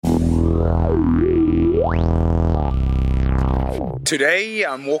Today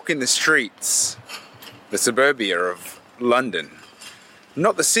I'm walking the streets, the suburbia of London.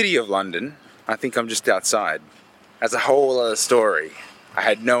 Not the city of London, I think I'm just outside. That's a whole other story. I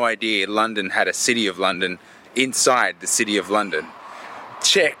had no idea London had a city of London inside the city of London.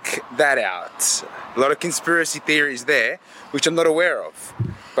 Check that out. A lot of conspiracy theories there, which I'm not aware of,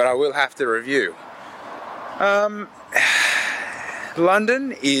 but I will have to review.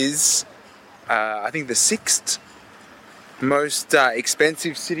 London is, I think, the sixth most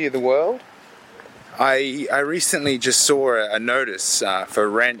expensive city of the world. I recently just saw a notice for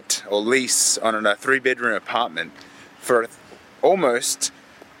rent or lease on a 3-bedroom apartment for almost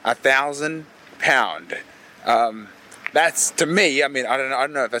 £1,000. That's, to me, I mean, I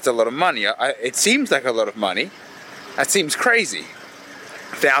don't know if that's a lot of money. It seems like a lot of money. That seems crazy.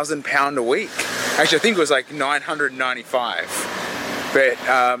 £1,000 a week. Actually, I think it was like $995. But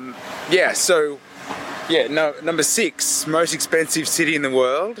number 6, most expensive city in the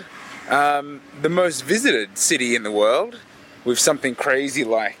world. The most visited city in the world, with something crazy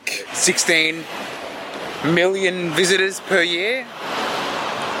like 16 million visitors per year.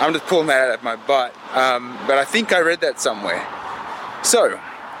 I'm just pulling that out of my butt, but I think I read that somewhere. So,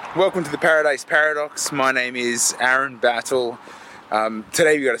 welcome to the Paradise Paradox. My name is Aaron Battle.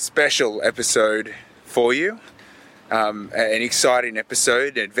 Today we got a special episode for you, an exciting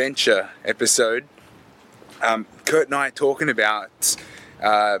episode, an adventure episode. Kurt and I are talking about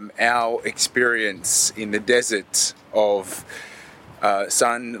our experience in the desert of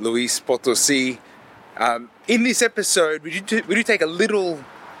San Luis Potosí. In this episode, we do take a little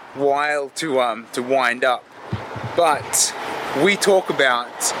while to wind up, but we talk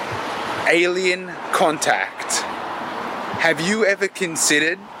about alien contact. Have you ever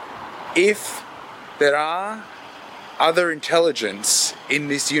considered if there are other intelligence in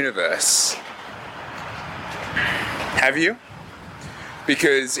this universe? Have you?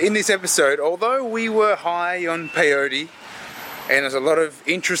 Because in this episode, although we were high on peyote and there's a lot of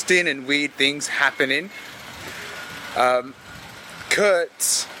interesting and weird things happening,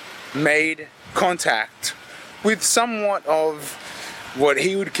 Kurt made contact with somewhat of what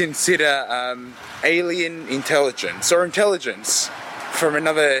he would consider alien intelligence, or intelligence from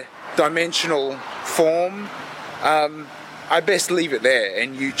another dimensional form. I best leave it there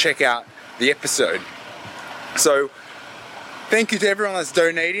and you check out the episode. So, thank you to everyone that's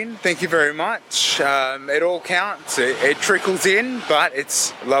donating. Thank you very much. It all counts. It trickles in, but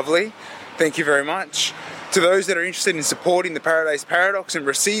it's lovely. Thank you very much. To those that are interested in supporting the Paradise Paradox and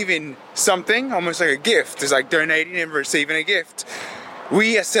receiving something, almost like a gift, it's like donating and receiving a gift.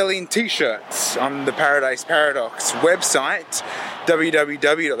 We are selling t-shirts on the Paradise Paradox website,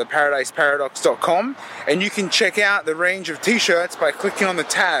 www.theparadiseparadox.com, and you can check out the range of t-shirts by clicking on the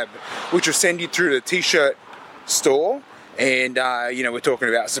tab, which will send you through the t-shirt store. And, we're talking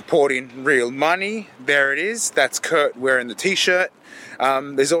about supporting real money. There it is. That's Kurt wearing the t-shirt.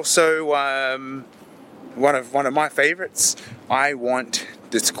 There's also one of my favorites. I want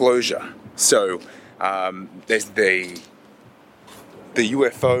disclosure. So there's the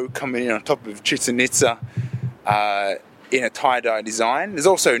UFO coming in on top of Chichen Itza in a tie-dye design. There's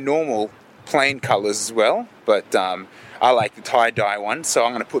also normal plain colours as well, but I like the tie-dye one, so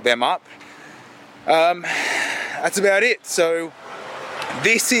I'm going to put them up. That's about it. So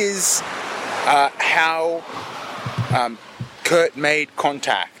this is how Kurt made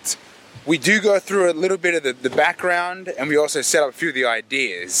contact. We do go through a little bit of the background, and we also set up a few of the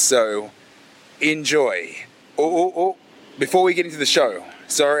ideas, so enjoy. Before we get into the show,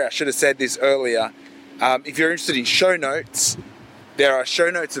 sorry, I should have said this earlier. If you're interested in show notes, there are show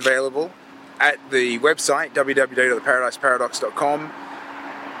notes available at the website, www.theparadiseparadox.com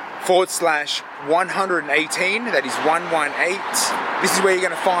 /118, that is 118. This is where you're going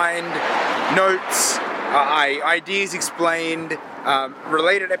to find notes, ideas explained,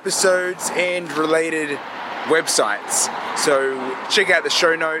 related episodes, and related websites. So check out the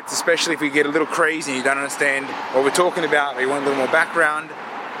show notes, especially if we get a little crazy and you don't understand what we're talking about, or you want a little more background.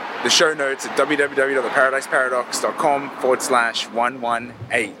 The show notes at www.theparadiseparadox.com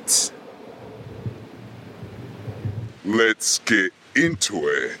 /118. Let's get into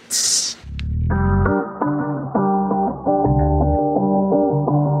it.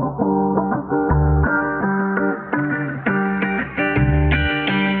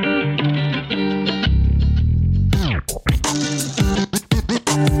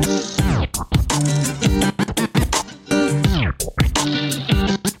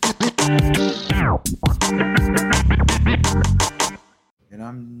 And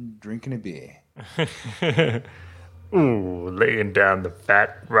I'm drinking a beer. Ooh, laying down the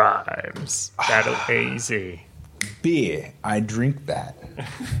fat rhymes. Battle easy. Beer. I drink that.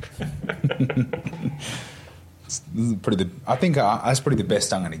 This is I think that's probably the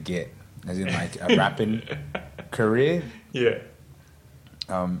best I'm going to get, as in like a rapping career. Yeah.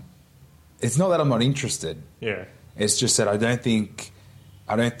 It's not that I'm not interested. Yeah. It's just that I don't think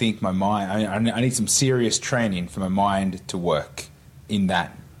my mind. I need some serious training for my mind to work in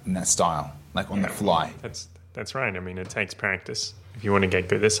that style, like on the fly. That's right. I mean, it takes practice. If you want to get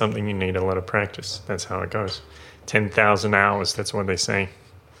good at something, you need a lot of practice. That's how it goes. 10,000 hours. That's what they say.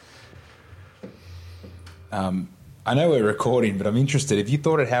 I know we're recording, but I'm interested. Have you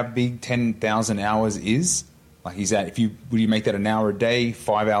thought of how big 10,000 hours is? Like, would you make that an hour a day,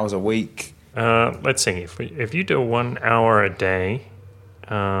 5 hours a week? Let's see. If you do 1 hour a day,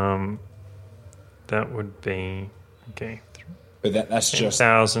 that would be okay. But that's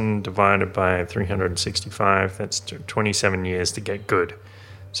 10,000 divided by 365. That's 27 years to get good.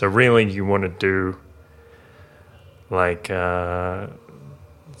 So really, you want to do like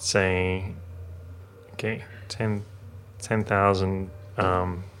say, okay, 10,000.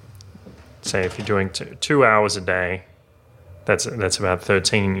 Say if you're doing 2 hours a day, that's about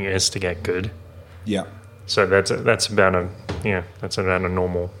 13 years to get good. Yeah. So that's about a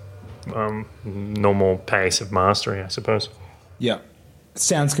normal pace of mastery, I suppose. Yeah. It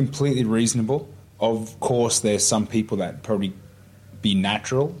sounds completely reasonable. Of course, there's some people that probably be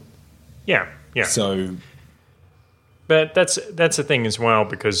natural. Yeah. So, but that's the thing as well,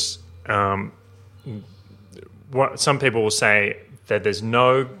 because what some people will say that there's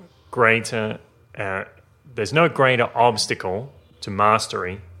no greater obstacle to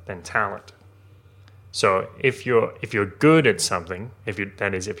mastery than talent. So if you're good at something, if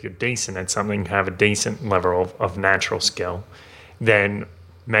you're decent at something, have a decent level of natural skill, then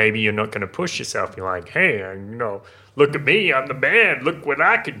maybe you're not going to push yourself. You're like, hey, look at me, I'm the man. Look what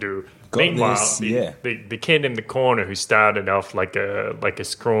I can do. Meanwhile, the kid in the corner who started off like a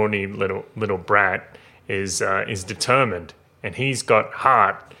scrawny little brat is determined, and he's got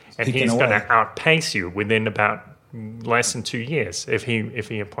heart, and he's going to outpace you within about less than 2 years if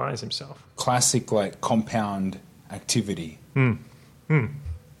he applies himself. Classic like compound activity.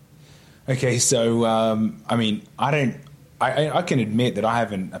 Okay, so I mean, I can admit that I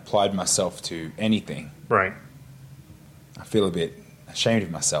haven't applied myself to anything. Right. I feel a bit ashamed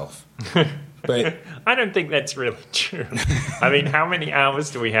of myself. But I don't think that's really true. I mean, how many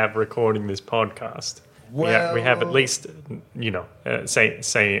hours do we have recording this podcast? Well, we have at least,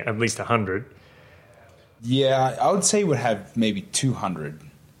 say at least 100. Yeah, I would say we'd have maybe 200.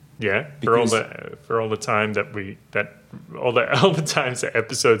 Yeah, for all the time all the times that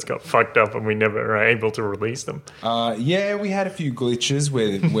episodes got fucked up and we never were able to release them. Yeah, we had a few glitches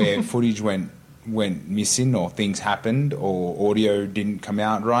where footage went missing, or things happened, or audio didn't come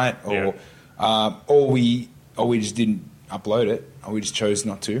out right, or we just didn't upload it, or we just chose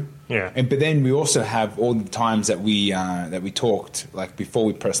not to. Yeah. But then we also have all the times that we talked, like before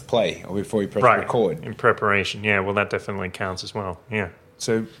we pressed play or before we pressed record. In preparation, yeah. Well, that definitely counts as well. Yeah.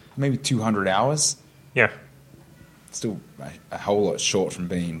 So maybe 200 hours. Yeah. Still a whole lot short from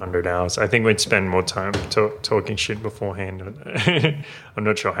being 100 hours. I think we'd spend more time talking shit beforehand. I'm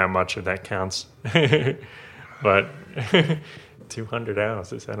not sure how much of that counts, but 200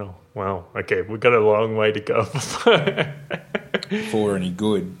 hours, is that all? Wow. Okay, we've got a long way to go before any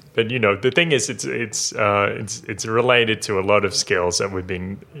good. But the thing is, it's related to a lot of skills that we've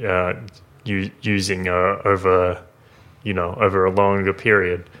been using over a longer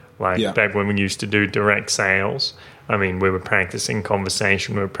period. Like back when we used to do direct sales, I mean, we were practicing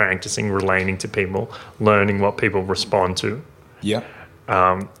conversation, we were practicing relating to people, learning what people respond to. Yeah.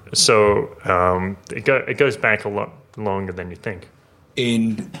 So it goes back a lot longer than you think.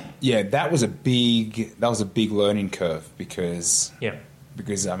 And that was a big learning curve because I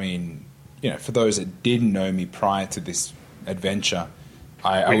mean, for those that didn't know me prior to this adventure,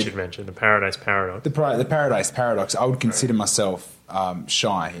 Which adventure? The Paradise Paradox. The Paradise Paradox. I would consider myself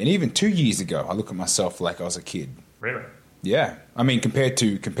shy, and even 2 years ago, I look at myself like I was a kid. Really? Yeah. I mean, compared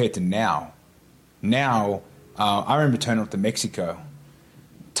to now. Now, I remember turning up to Mexico.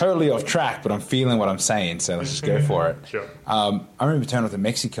 Totally off track, but I'm feeling what I'm saying, so let's just go for it. Sure. I remember turning up to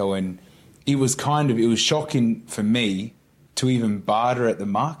Mexico, and it was shocking for me to even barter at the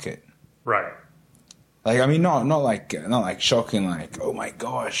market. Right. Like, I mean, not like shocking, like, oh my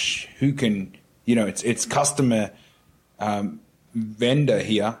gosh, who can, it's customer vendor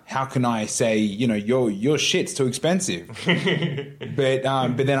here. How can I say, your shit's too expensive? but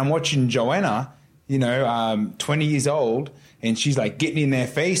then I'm watching Joanna, 20 years old, And she's like getting in their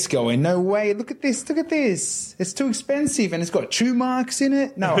face going, no way, look at this. It's too expensive and it's got chew marks in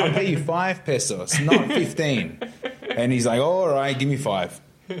it. No, I'll pay you 5 pesos, not 15. And he's like, all right, give me 5.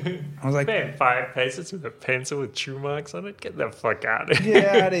 I was like, man, 5 pesos with a pencil with chew marks on it? Get the fuck out of here.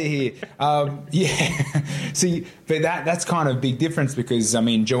 Get out of here. Yeah. See, but that's kind of a big difference because, I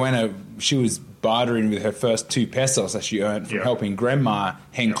mean, Joanna, she was bartering with her first 2 pesos that she earned from helping grandma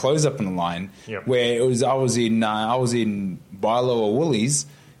hang clothes up on the line. Where it was, I was in Bilo or Woolies,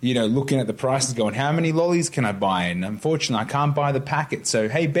 you know, looking at the prices going, how many lollies can I buy? And unfortunately, I can't buy the packet. So,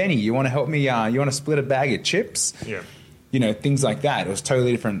 hey, Benny, you want to help me? You want to split a bag of chips? Yeah. You know, things like that. It was a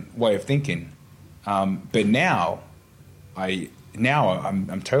totally different way of thinking. But now,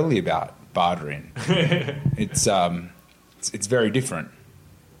 I'm totally about bartering. It's very different.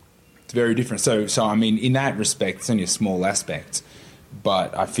 It's very different. So I mean, in that respect, it's only a small aspect.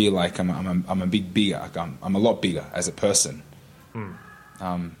 But I feel like I'm a big bigger. Like I'm a lot bigger as a person.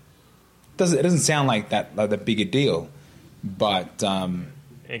 It doesn't sound like the bigger deal, but.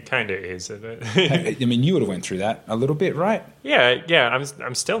 It kind of is, isn't it? I mean, you would have went through that a little bit, right? Yeah.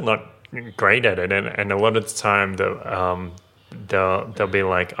 I'm still not great at it, and a lot of the time they'll be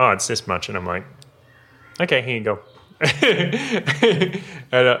like, "Oh, it's this much," and I'm like, "Okay, here you go."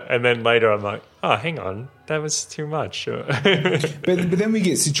 and then later I'm like, "Oh, hang on, that was too much." but then we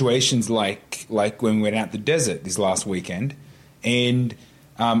get situations like when we went out the desert this last weekend, and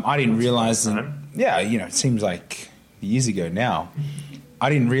I didn't realize. It seems like years ago now. I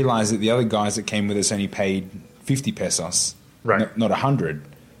didn't realize that the other guys that came with us only paid 50 pesos, right? Not 100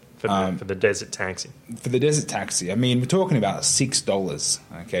 for the desert taxi. For the desert taxi, I mean, we're talking about $6.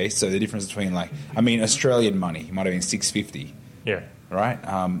 Okay, so the difference between Australian money might have been $6.50. Yeah. Right.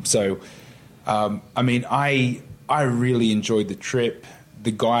 I mean, I really enjoyed the trip. The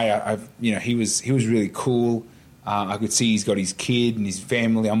guy, he was really cool. I could see he's got his kid and his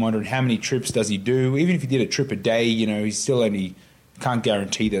family. I'm wondering how many trips does he do? Even if he did a trip a day, he's still only. Can't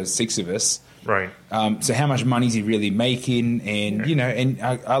guarantee there's 6 of us. Right. So how much money is he really making? And, and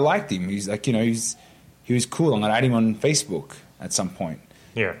I liked him. He's like, he was cool. I'm going to add him on Facebook at some point.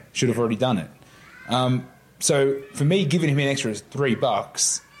 Yeah. Should have already done it. So for me, giving him an extra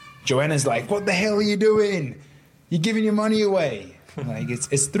 $3, Joanna's like, what the hell are you doing? You're giving your money away. Like it's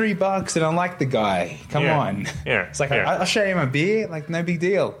 $3 and I like the guy. Come on. Yeah. It's like, I'll show him a beer. Like, no big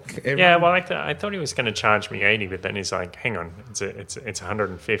deal. Well, I thought he was going to charge me 80, but then he's like, hang on, it's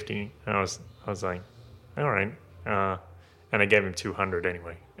 150. And I was like, all right. And I gave him 200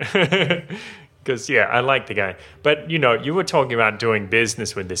 anyway. Because, I like the guy. But, you were talking about doing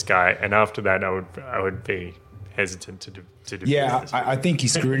business with this guy, and after that I would be hesitant to do business. Yeah, I think he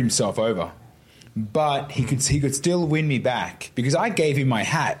screwed himself over. But he could still win me back because I gave him my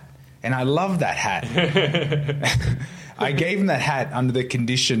hat, and I love that hat. I gave him that hat under the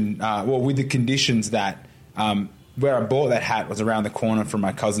condition, with the conditions that where I bought that hat was around the corner from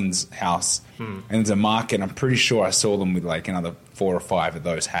my cousin's house, and there's a market. I'm pretty sure I saw them with like another 4 or 5 of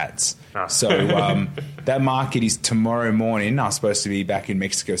those hats. So that market is tomorrow morning. I'm supposed to be back in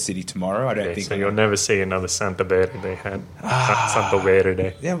Mexico City tomorrow. I don't think so. You'll never see another Santa Verde hat. Santa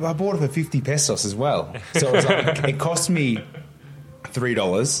Verde. Yeah, I bought it for 50 pesos as well. So it was like, it cost me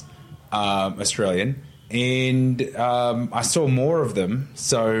 $3 Australian. And I saw more of them,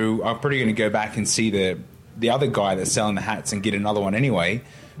 so I'm probably going to go back and see the other guy that's selling the hats and get another one anyway.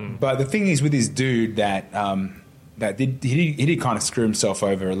 But the thing is with this dude that he did kind of screw himself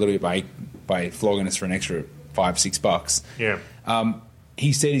over a little bit by flogging us for an extra $5-6. Yeah.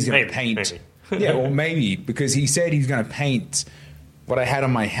 He said he's going to paint. Maybe. Yeah, or maybe because he said he's going to paint what I had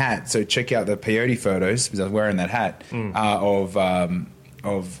on my hat. So check out the Peyote photos because I was wearing that hat of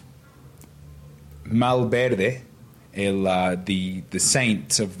Malverde. The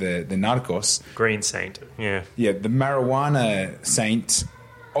saint of the narcos, green saint, the marijuana saint,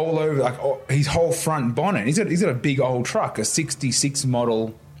 all over his whole front bonnet. He's got a big old truck, a '66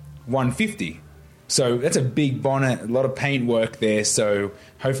 model 150. So that's a big bonnet, a lot of paint work there. So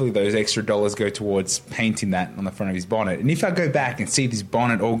hopefully those extra dollars go towards painting that on the front of his bonnet. And if I go back and see this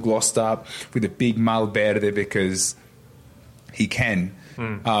bonnet all glossed up with a big Malverde because he can.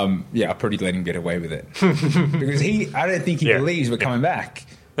 I'll probably let him get away with it because I don't think he believes we're coming back.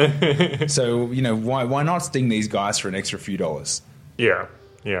 So why not sting these guys for an extra few dollars? Yeah.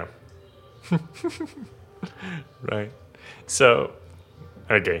 Right. So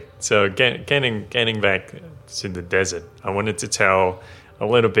okay. So getting back to the desert, I wanted to tell a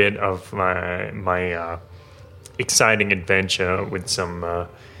little bit of my exciting adventure with some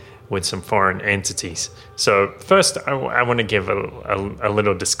with some foreign entities. So first, I want to give a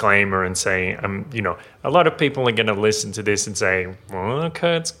little disclaimer and say, a lot of people are going to listen to this and say, well,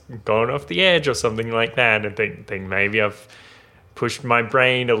 Kurt's gone off the edge or something like that, and think maybe I've pushed my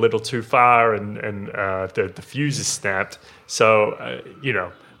brain a little too far and the fuse is snapped. So,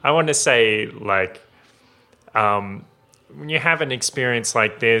 I want to say, like, when you have an experience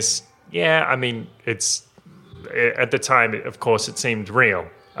like this, it's at the time, of course, it seemed real.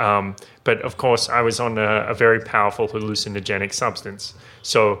 But of course, I was on a very powerful hallucinogenic substance.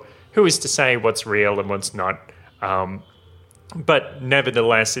 So who is to say what's real and what's not? But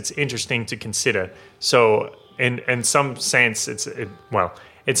nevertheless, it's interesting to consider. So in some sense,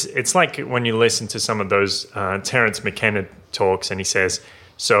 it's like when you listen to some of those Terence McKenna talks, and he says,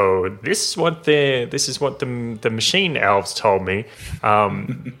 so this is what the machine elves told me.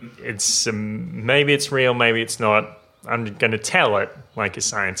 It's maybe it's real, maybe it's not. I'm going to tell it like a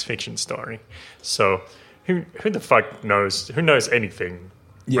science fiction story. So who the fuck knows? Who knows anything,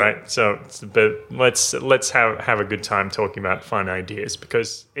 right? So, but let's have a good time talking about fun ideas,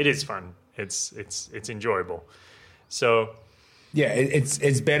 because it is fun. It's enjoyable. So yeah,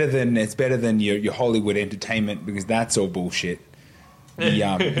 it's better than your Hollywood entertainment, because that's all bullshit.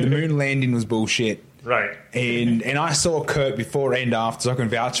 The moon landing was bullshit. Right. And I saw Kurt before and after, so I can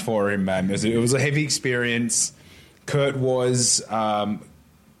vouch for him. It was a heavy experience. Kurt was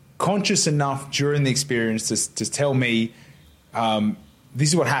conscious enough during the experience to tell me, this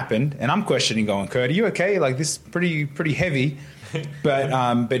is what happened. And I'm questioning, going, Kurt, are you okay? Like, this is pretty heavy.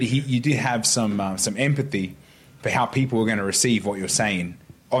 But you did have some empathy for how people were going to receive what you're saying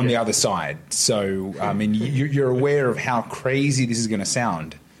on the other side. So, you're aware of how crazy this is going to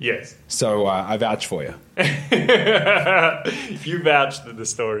sound. Yes. So I vouch for you. You vouched that the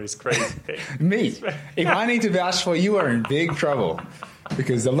story is crazy. Me. If I need to vouch for you, are in big trouble,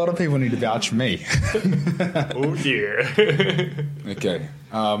 because a lot of people need to vouch for me. Oh dear. Okay.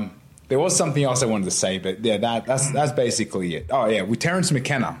 There was something else I wanted to say, but yeah, that's basically it. Oh yeah, with Terence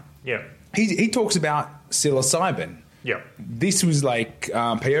McKenna. Yeah. He talks about psilocybin. Yeah. This was like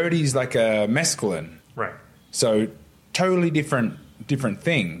peyote is like a mescaline. Right. So totally different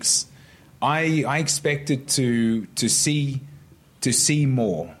things. I expected to see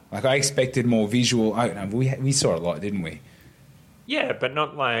more. Like, I expected more visual. I don't know, we saw a lot, didn't we? Yeah, but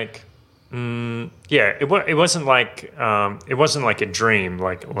not like. It wasn't like a dream.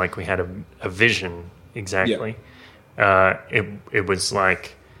 Like we had a vision exactly. Yeah. It was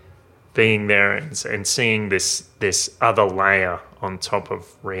like being there and seeing this other layer on top of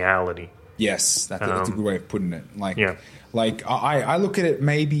reality. Yes, that's a good way of putting it. Like I look at it,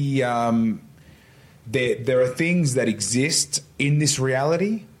 maybe there are things that exist in this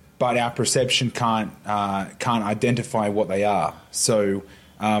reality, but our perception can't identify what they are. So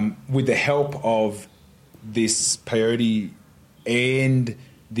with the help of this peyote and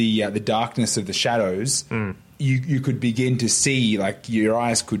the darkness of the shadows, you could begin to see, like, your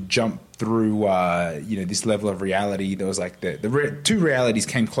eyes could jump through this level of reality. There was like the two realities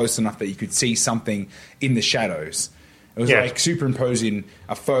came close enough that you could see something in the shadows. It was like superimposing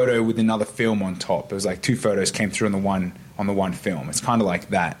a photo with another film on top. It was like two photos came through on the one film. It's kind of like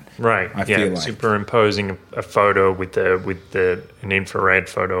that, right? I feel like superimposing a photo with an infrared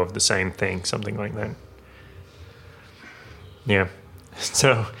photo of the same thing, something like that. Yeah.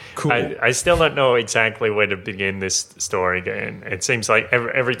 So cool. I still don't know exactly where to begin this story again. It seems like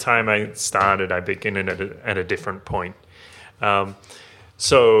every time I started, I begin at a different point.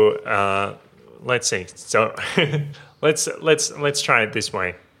 So let's see. So let's try it this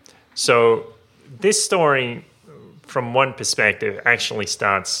way. So this story, from one perspective, actually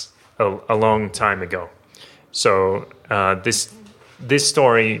starts a long time ago. So this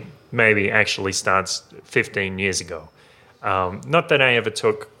story maybe actually starts 15 years ago. Not that I ever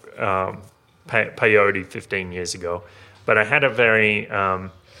took peyote 15 years ago, but I had a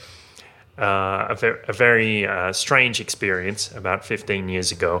very strange experience about 15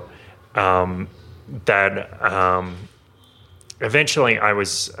 years ago. That eventually I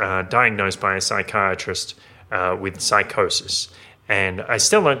was diagnosed by a psychiatrist with psychosis, and I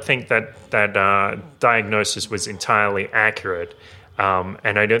still don't think that diagnosis was entirely accurate.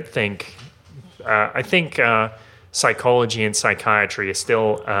 And I don't think I think psychology and psychiatry are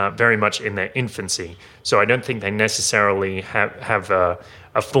still very much in their infancy, so I don't think they necessarily have a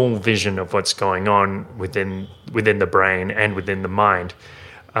full vision of what's going on within the brain and within the mind.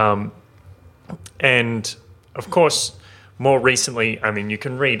 And of course, more recently, I mean, you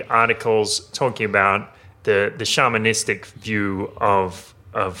can read articles talking about the shamanistic view of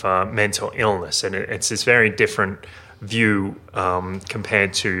mental illness, and it's this very different view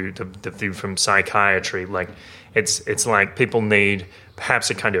compared to the view from psychiatry. Like it's like people need perhaps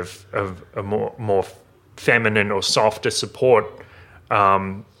a kind of a more feminine or softer support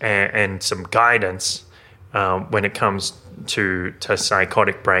and some guidance when it comes to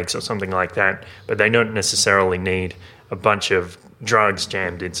psychotic breaks or something like that. But they don't necessarily need a bunch of drugs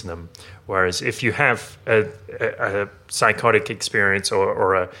jammed into them. Whereas if you have a psychotic experience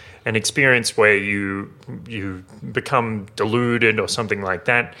or an experience where you become deluded or something like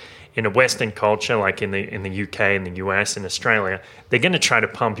that, in a Western culture, like in the UK, in the US, in Australia, they're going to try to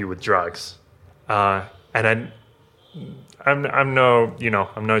pump you with drugs. And I'm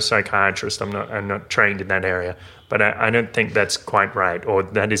no psychiatrist. I'm not trained in that area, but I don't think that's quite right. Or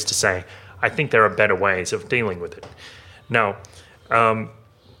that is to say, I think there are better ways of dealing with it. Now,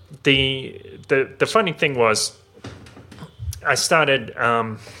 the funny thing was, I started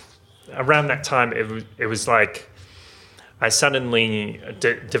around that time. It was like I suddenly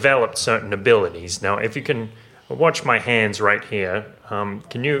developed certain abilities. Now, if you can watch my hands right here, Aaron,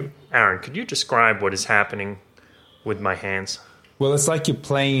 could you describe what is happening with my hands? Well, it's like you're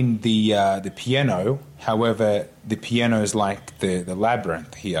playing the piano. However, the piano is like the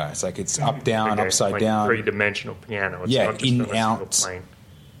labyrinth here. It's like it's up, down, upside like down. Three-dimensional piano. It's yeah, not just in, out. plane.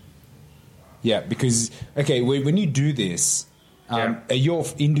 Yeah, because, okay, when you do this, are your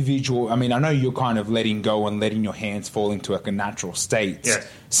individual... I mean, I know you're kind of letting go and letting your hands fall into like a natural state. Yes.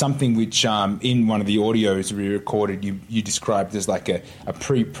 Something which in one of the audios we recorded, you described as like a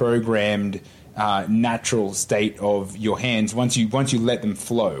pre-programmed... natural state of your hands once you let them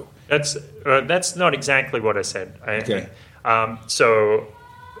flow. That's not exactly what I said. Okay. I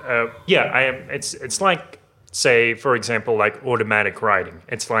am. It's like, say, for example, like automatic writing.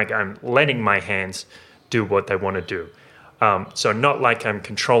 It's like I'm letting my hands do what they want to do. So not like I'm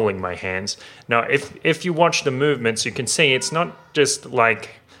controlling my hands. Now, if you watch the movements, you can see it's not just like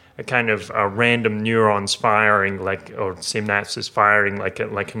a kind of random neurons firing, or synapses firing like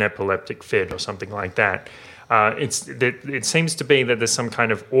an epileptic fit or something like that. It seems to be that there's some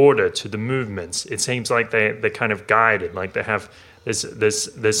kind of order to the movements. It seems like they're kind of guided, like they have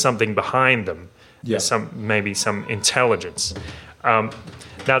there's something behind them. Yeah. There's maybe some intelligence.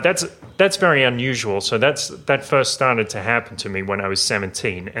 Now that's very unusual. So that first started to happen to me when I was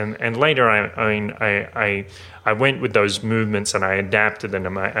 17, and later I went with those movements and I adapted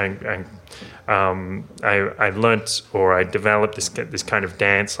them. I learnt, or I developed this kind of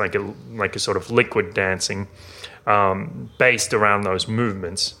dance, like a sort of liquid dancing, based around those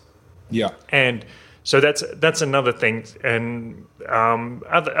movements. Yeah, and so that's another thing. And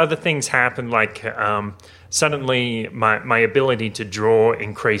other things happened, like suddenly my ability to draw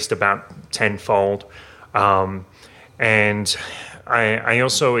increased about tenfold, and I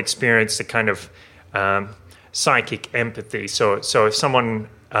also experienced a kind of psychic empathy. So if someone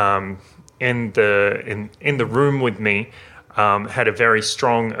in the room with me had a very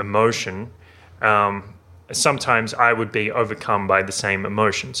strong emotion, sometimes I would be overcome by the same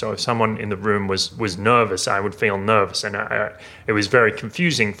emotion. So if someone in the room was nervous, I would feel nervous, and it was very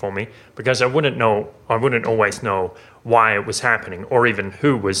confusing for me because I wouldn't always know why it was happening, or even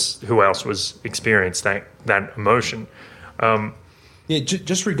who else was experiencing that emotion.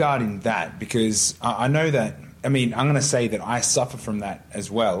 Just regarding that, because I know that. I mean, I'm going to say that I suffer from that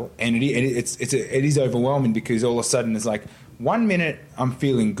as well, and it is overwhelming because all of a sudden it's like 1 minute I'm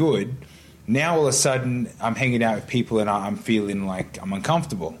feeling good. Now all of a sudden I'm hanging out with people and I'm feeling like I'm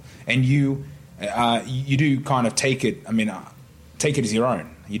uncomfortable. And you do kind of take it. I mean, take it as your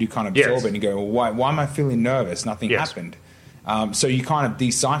own. You do kind of absorb it and you go, well, why am I feeling nervous? Nothing happened. So you kind of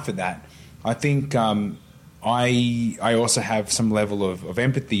decipher that. I think I also have some level of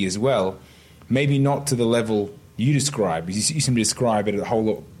empathy as well. Maybe not to the level you describe. You seem to describe it a whole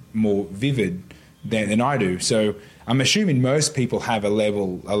lot more vivid than I do. So I'm assuming most people have a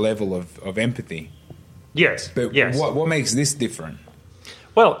level of empathy. Yes. But what makes this different?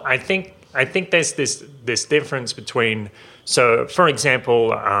 Well, I think there's this difference between. So, for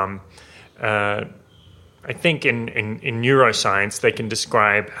example, I think in neuroscience they can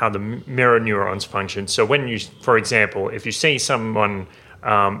describe how the mirror neurons function. So when you, for example, if you see someone.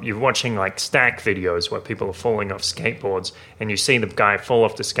 You're watching like stack videos where people are falling off skateboards, and you see the guy fall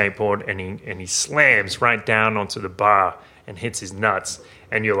off the skateboard and he slams right down onto the bar and hits his nuts,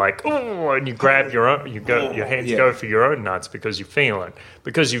 and you're like, oh, and you grab your hands go for your own nuts because you feel it,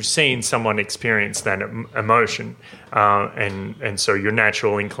 because you've seen someone experience that emotion, and so your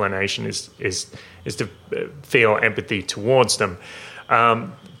natural inclination is to feel empathy towards them.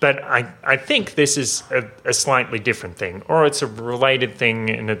 But I think this is a slightly different thing, or it's a related thing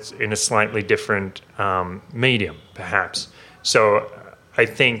and it's in a slightly different medium, perhaps. So I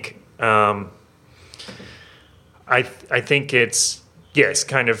think I think it's, yes,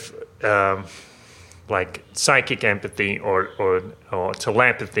 kind of like psychic empathy or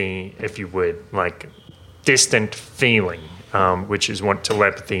telepathy, if you would, like distant feeling, which is what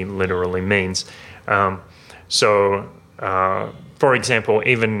telepathy literally means. For example,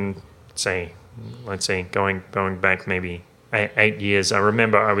 even let's say going back maybe 8 years, I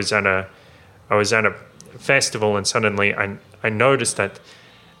remember I was at a festival and suddenly I noticed that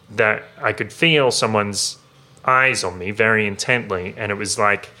I could feel someone's eyes on me very intently, and it was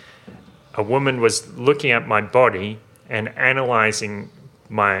like a woman was looking at my body and analyzing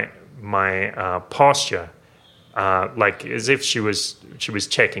my posture, like as if she was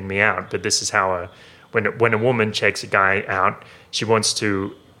checking me out. But this is how when a woman checks a guy out, she wants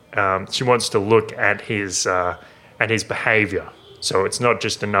to look at his behavior. So it's not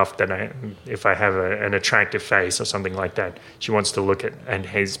just enough that if I have an attractive face or something like that, she wants to look at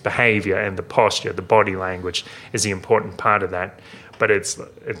his behavior, and the posture, the body language is the important part of that. But it's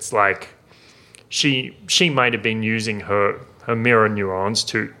like she might have been using her mirror neurons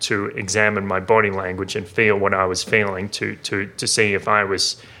to examine my body language and feel what I was feeling to see if I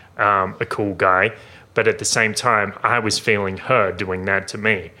was a cool guy. But at the same time, I was feeling her doing that to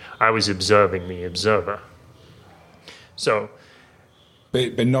me. I was observing the observer. So,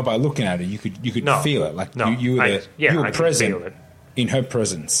 but not by looking at it. You could feel it. Like you were present in her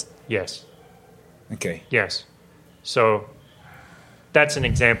presence. Yes. Okay. Yes. So that's an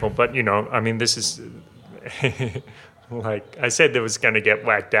example. But I mean, this is like I said, that was going to get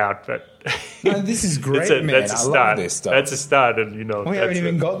whacked out, but no, this is great, man. I love this stuff. That's a start, and we haven't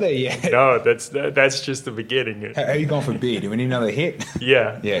even got there yet. No, that's just the beginning. How are you going for beer? Do we need another hit?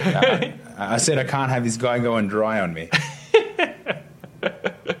 Yeah, yeah. I said I can't have this guy going dry on me.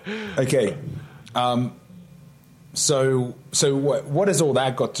 Okay. So what has all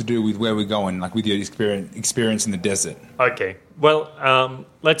that got to do with where we're going? Like with your experience in the desert? Okay. Well,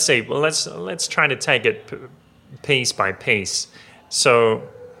 let's see. Well, let's try to take it piece by piece. So,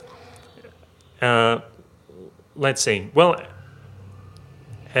 let's see. Well,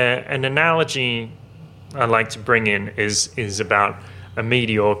 an analogy I like to bring in is about a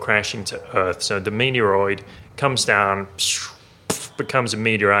meteor crashing to Earth. So the meteoroid comes down, becomes a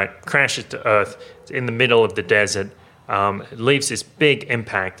meteorite, crashes to Earth. It's in the middle of the desert. It leaves this big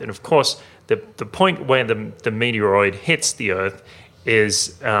impact, and of course, the point where the meteoroid hits the Earth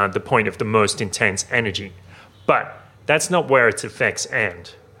is the point of the most intense energy. But that's not where its effects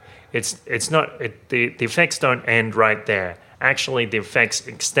end. It's not the effects don't end right there. Actually, the effects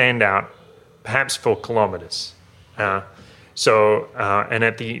extend out, perhaps for kilometers. And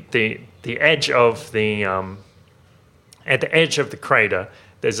at the edge of the crater,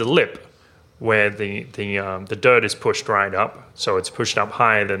 there's a lip where the dirt is pushed right up, so it's pushed up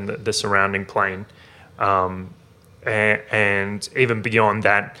higher than the surrounding plain, and even beyond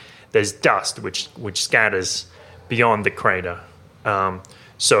that, there's dust which scatters beyond the crater.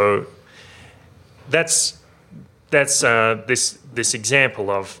 So that's this example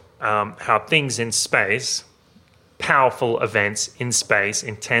of how things in space, powerful events in space,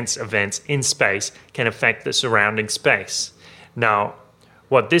 intense events in space, can affect the surrounding space. Now,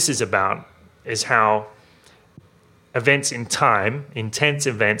 what this is about is how events in time, intense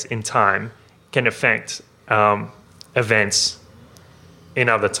events in time, can affect events in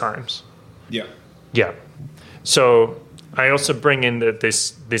other times. Yeah. Yeah. So I also bring in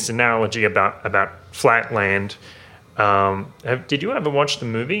this analogy about flatland. Did you ever watch the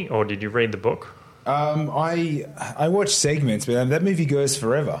movie, or did you read the book? I watched segments, but that movie goes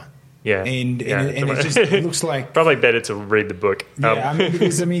forever. Yeah, and it looks like probably better to read the book. Yeah,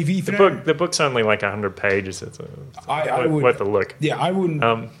 if the book's only like 100 pages. It's worth a look. Yeah, I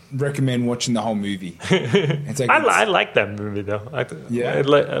wouldn't recommend watching the whole movie. I like that movie though.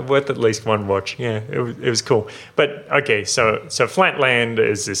 Worth at least one watch. Yeah, it was cool. But okay, so Flatland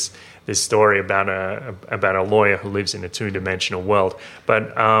is this story about a lawyer who lives in a two-dimensional world.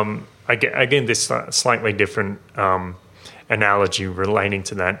 But again, this slightly different analogy relating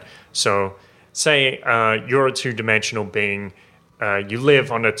to that. So, say you're a two-dimensional being. You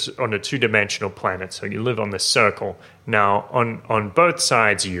live on a two-dimensional planet. So you live on this circle. Now, on both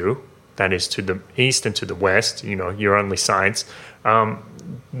sides of you, that is to the east and to the west, your only sides,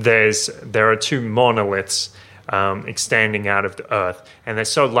 there are two monoliths extending out of the earth, and they're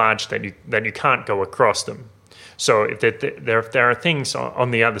so large that you can't go across them. So if there are things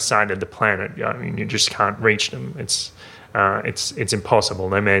on the other side of the planet, I mean, you just can't reach them. It's it's impossible.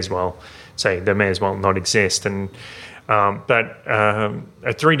 They may as well not exist. And but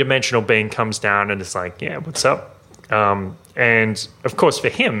a three-dimensional being comes down and it's like, yeah, what's up? And of course, for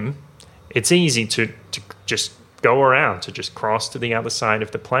him, it's easy to just go around, to just cross to the other side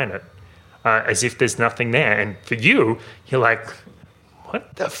of the planet, as if there's nothing there. And for you, you're like,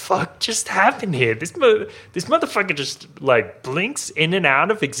 what the fuck just happened here? This motherfucker just like blinks in and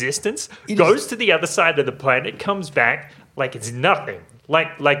out of existence, goes to the other side of the planet, comes back like it's nothing,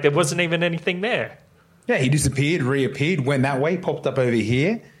 like there wasn't even anything there. Yeah, he disappeared, reappeared, went that way, popped up over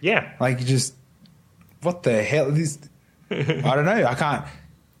here. Yeah, like just what the hell is? I don't know. I can't.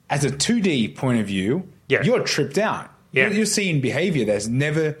 As a 2D point of view, you're tripped out. Yeah, you're seeing behavior that's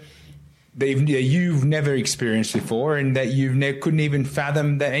you've never experienced before, and that couldn't even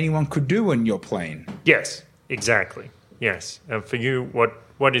fathom that anyone could do when you're playing. Yes, exactly. Yes, for you,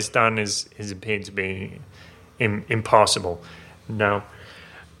 what is done is appeared to be impossible. Now,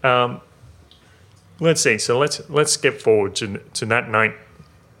 let's see. So let's skip forward to that night.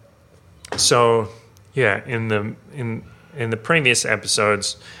 So yeah, in the previous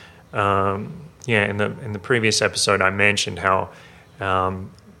episodes, in the previous episode, I mentioned how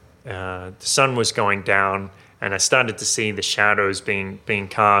the sun was going down, and I started to see the shadows being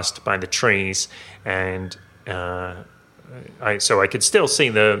cast by the trees, and I could still see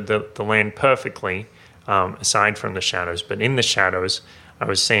the land perfectly, aside from the shadows. But in the shadows, I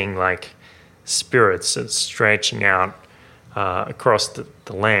was seeing like spirits stretching out across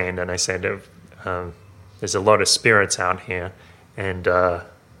the land, and I said, "There's a lot of spirits out here," and a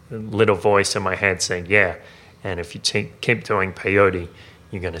little voice in my head saying, "Yeah, and if you keep doing peyote,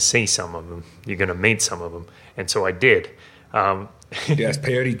 you're going to see some of them. You're going to meet some of them." And so I did. Yes,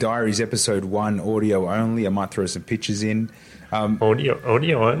 Peyote Diaries, episode 1, audio only. I might throw some pictures in. Audio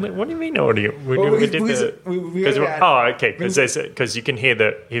only? What do you mean audio? Because you can hear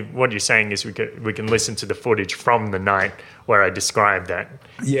what you're saying is we can listen to the footage from the night where I described that.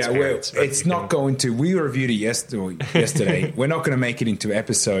 Yeah, well, it's not going to. We reviewed it yesterday. We're not going to make it into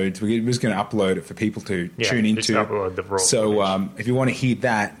episodes. We're just going to upload it for people to tune into. Just upload the raw so if you want to hear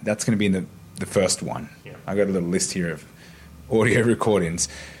that, that's going to be in the first one. Yeah. I got a little list here of audio recordings.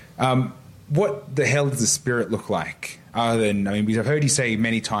 What the hell does the spirit look like? Because I've heard you say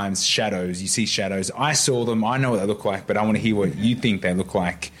many times shadows. You see shadows. I saw them. I know what they look like, but I want to hear what you think they look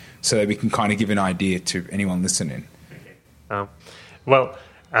like so that we can kind of give an idea to anyone listening. Okay.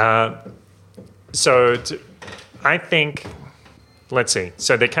 I think, let's see.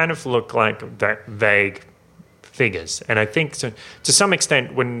 So they kind of look like that vague figures, and I think to some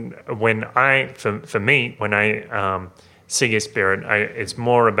extent, when I see a spirit, it's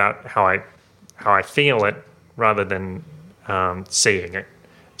more about how I feel it rather than seeing it.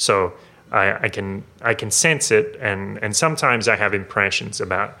 So I can sense it, and sometimes I have impressions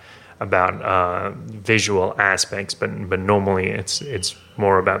about visual aspects, but normally it's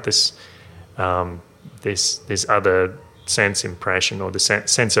more about this other sense impression, or the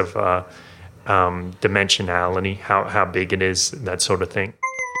sense of dimensionality, how big it is, that sort of thing.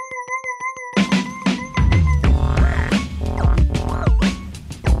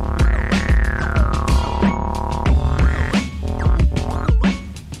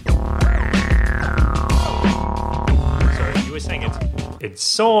 It's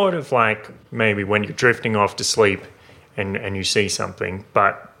sort of like maybe when you're drifting off to sleep and you see something,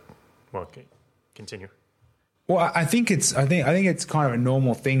 but okay, continue. Well, I think it's kind of a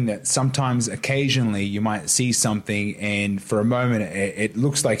normal thing that sometimes, occasionally, you might see something, and for a moment it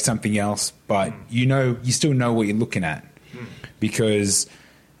looks like something else, but you still know what you're looking at. Because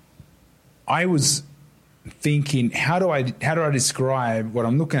I was thinking, how do I describe what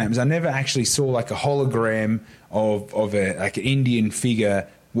I'm looking at? Because I never actually saw like a hologram of an Indian figure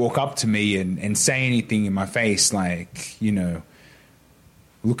walk up to me and say anything in my face, like,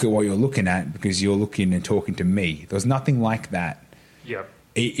 look at what you're looking at because you're looking and talking to me. There was nothing like that. Yep.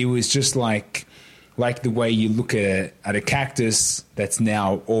 It was just like the way you look at a cactus that's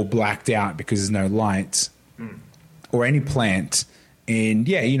now all blacked out because there's no light, or any plant. And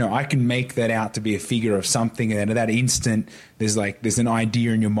I can make that out to be a figure of something, and then at that instant, there's an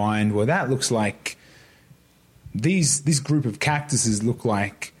idea in your mind. Well, that looks like this group of cactuses look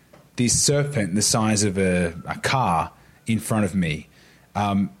like this serpent the size of a car in front of me.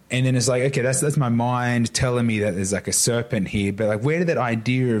 And then it's like, okay, that's my mind telling me that there's like a serpent here, but like, where did that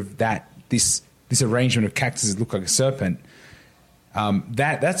idea of this arrangement of cactuses look like a serpent?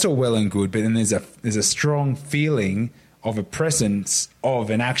 That's all well and good, but then there's a strong feeling of a presence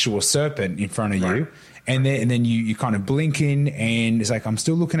of an actual serpent in front of you, And then you kind of blink in, and it's like, I'm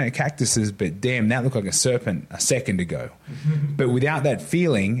still looking at cactuses, but damn, that looked like a serpent a second ago. But without that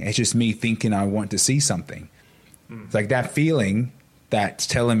feeling, it's just me thinking I want to see something. It's like that feeling that's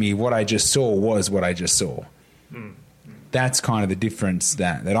telling me what I just saw was what I just saw. That's kind of the difference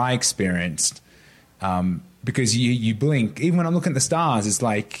that I experienced. Because you blink. Even when I'm looking at the stars, it's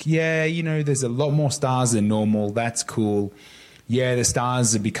like, yeah, there's a lot more stars than normal. That's cool. Yeah, the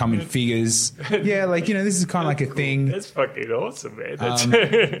stars are becoming figures. Yeah, this is kind of like a thing. That's fucking awesome, man.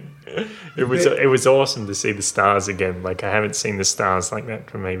 It was awesome to see the stars again. Like, I haven't seen the stars like that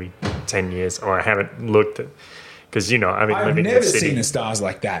for maybe 10 years, or I haven't looked at, because I've never seen the stars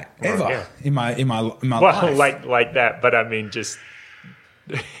like that ever in my life. Well, like that, but I mean, just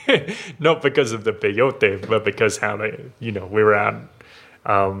not because of the peyote, but because how they, we were out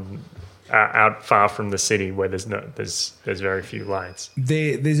far from the city where there's very few lights.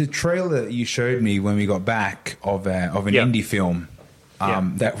 There's a trailer that you showed me when we got back of an indie film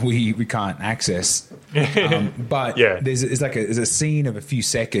that we can't access. But there's a scene of a few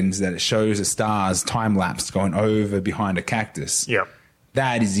seconds that it shows the stars time lapse going over behind a cactus. Yeah,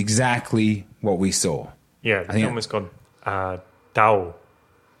 that is exactly what we saw. Yeah, the film is called Tau,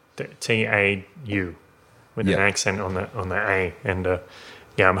 T-A-U, with an accent on the A, and.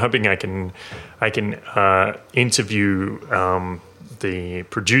 I'm hoping I can interview the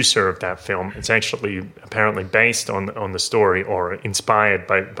producer of that film. It's actually apparently based on the story, or inspired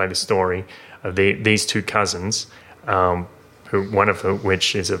by the story of these two cousins, one of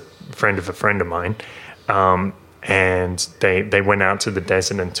which is a friend of mine. And they went out to the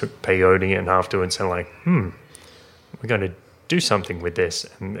desert and took peyote, and afterwards they're like, we're going to do something with this,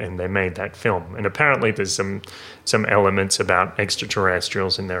 and they made that film. And apparently there's some elements about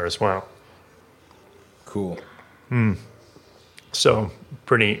extraterrestrials in there as well. Cool. So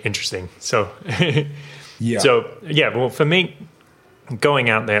pretty interesting. So yeah. So well, for me, going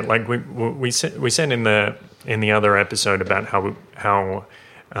out there, like we said in the other episode about how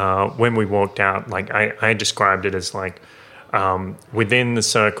when we walked out, like I described it as like within the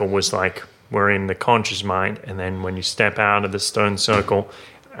circle was like, we're in the conscious mind, and then when you step out of the stone circle,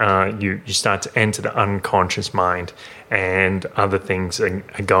 you start to enter the unconscious mind, and other things are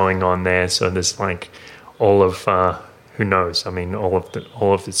going on there. So there's like all of who knows? I mean, all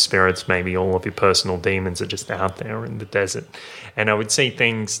of the spirits, maybe all of your personal demons are just out there in the desert. And I would see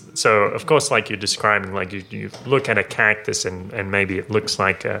things. So of course, like you're describing, like you look at a cactus, and maybe it looks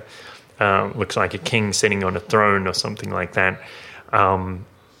like a king sitting on a throne or something like that.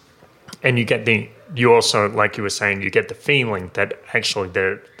 And you also, like you were saying, you get the feeling that actually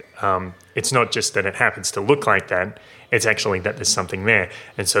it's not just that it happens to look like that, it's actually that there's something there.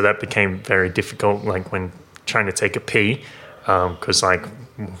 And so that became very difficult, like when trying to take a pee, because like,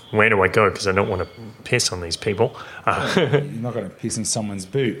 where do I go? Because I don't want to piss on these people. You're not going to piss in someone's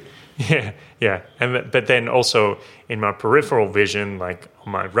boot. Yeah. But then also in my peripheral vision, like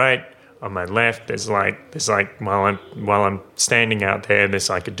on my right, on my left, there's like while I'm standing out there, there's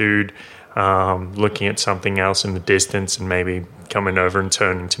like a dude looking at something else in the distance, and maybe coming over and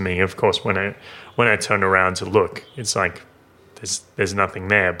turning to me. Of course, when I turn around to look, it's like there's nothing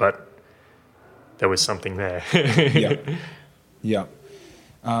there, but there was something there. Yeah.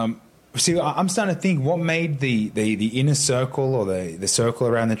 See, I'm starting to think what made the inner circle, or the circle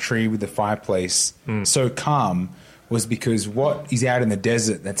around the tree with the fireplace so calm, was because what is out in the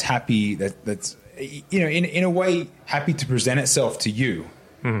desert that's happy, that's in a way happy to present itself to you.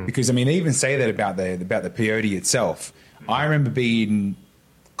 Because I mean, they even say that about the peyote itself. I remember being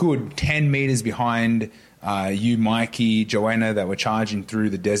good 10 meters behind you, Mikey, Joanna, that were charging through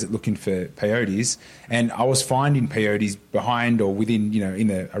the desert looking for peyotes, and I was finding peyotes behind or within,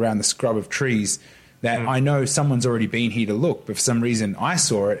 around the scrub of trees that I know someone's already been here to look, but for some reason I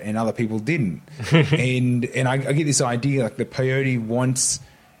saw it and other people didn't. and I get this idea, like the peyote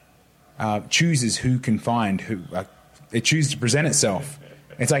chooses who can find who. It chooses to present itself.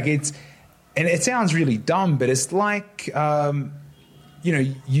 It's like and it sounds really dumb, but it's like everyone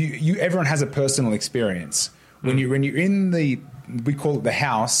has a personal experience when you're in we call it the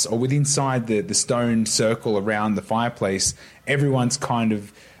house, or inside the stone circle around the fireplace. Everyone's kind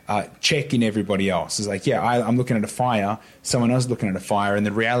of checking everybody else. It's like, I'm looking at a fire, someone else is looking at a fire, and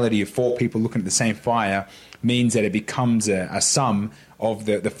the reality of 4 people looking at the same fire means that it becomes a sum of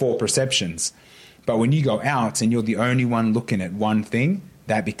the 4 perceptions. But when you go out and you're the only one looking at one thing,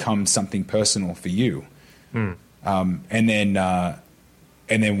 that becomes something personal for you. And then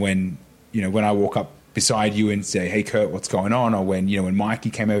when I walk up beside you and say, "Hey Kurt, what's going on?" Or when Mikey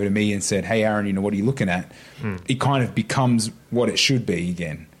came over to me and said, "Hey Aaron, what are you looking at?" It kind of becomes what it should be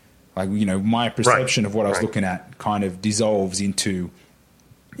again. Like, my perception of what I was looking at kind of dissolves into,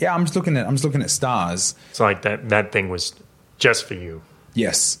 I'm just looking at stars. It's like that thing was just for you.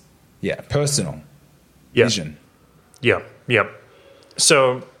 Yes. Yeah. Personal Yeah. vision. Yeah. Yep.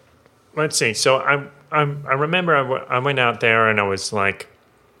 So let's see. So I remember I went out there and I was like,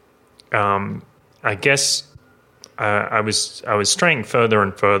 I guess I was straying further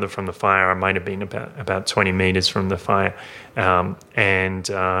and further from the fire. I might have been about 20 meters from the fire, and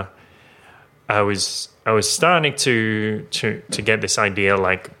I was starting to get this idea,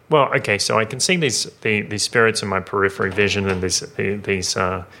 like, well, okay, so I can see these spirits in my periphery vision, and these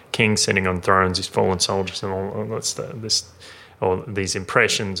kings sitting on thrones, these fallen soldiers, and all this, or these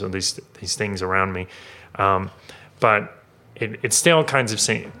impressions, or these things around me, but it still kind of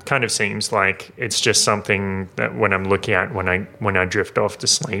seems like it's just something that when I'm looking at when I drift off to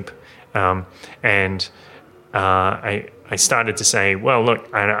sleep, and I started to say, well, look,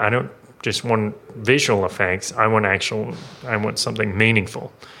 I don't just want visual effects. I want something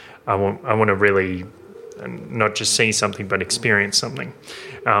meaningful. I want to really not just see something but experience something.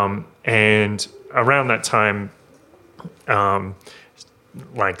 And around that time,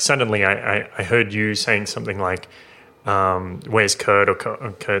 like suddenly I heard you saying something like, "Where's Kurt?" or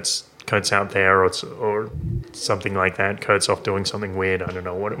Kurt's out there, or something like that. Kurt's off doing something weird. I don't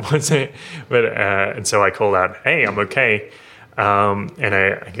know what it was, but and so I called out, "Hey, I'm okay." And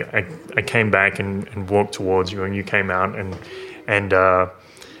I came back and walked towards you, and you came out, and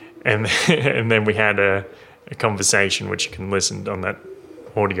and then we had a conversation, which you can listen on that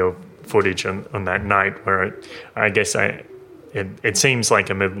audio footage on that night, where I guess it seems like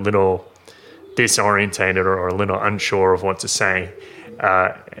I'm a little disorientated or a little unsure of what to say.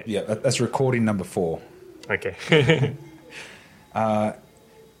 Yeah, that's recording number 4. Okay.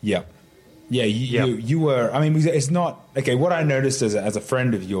 Yeah. Yeah, you were. I mean, it's not okay. What I noticed as a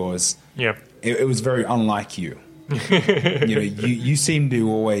friend of yours, it was very unlike you. You seem to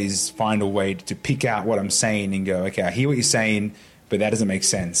always find a way to pick out what I'm saying and go, okay, I hear what you're saying, but that doesn't make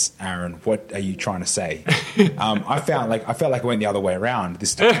sense, Aaron. What are you trying to say? I felt like I went the other way around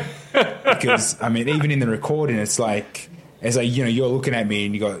this time, because I mean, even in the recording, it's like you're looking at me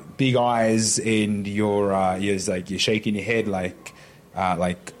and you got big eyes and you're shaking your head like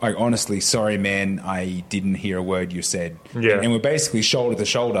honestly, sorry, man, I didn't hear a word you said. Yeah. And we're basically shoulder to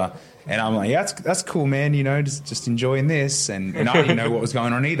shoulder. And I'm like, yeah, that's cool, man. Just enjoying this. And I didn't know what was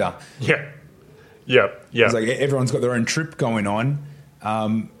going on either. Yeah. Yeah. Yeah. It's like everyone's got their own trip going on.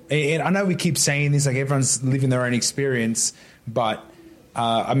 And I know we keep saying this, like everyone's living their own experience, but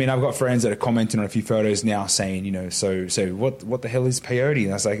I mean, I've got friends that are commenting on a few photos now saying, so what the hell is peyote?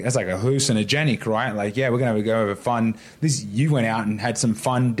 And that's like a hallucinogenic, right? Like, yeah, we're going to go over fun. You went out and had some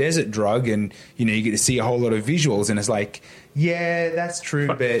fun desert drug, and you get to see a whole lot of visuals, and it's like, yeah, that's true,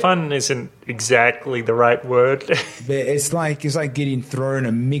 but fun isn't exactly the right word. But it's like getting thrown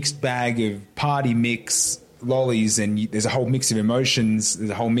a mixed bag of party mix lollies, and there's a whole mix of emotions. There's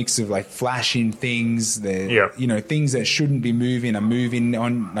a whole mix of like flashing things. Things that shouldn't be moving are moving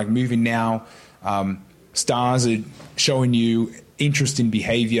on, like moving now. Stars are showing you interesting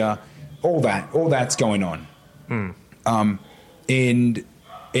behavior. All that's going on. And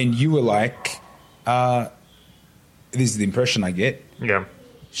you were like, this is the impression I get. Yeah.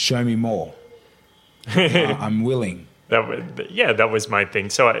 Show me more. I'm willing. That was my thing.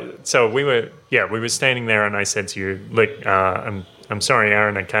 So we were standing there, and I said to you, "Look, I'm sorry,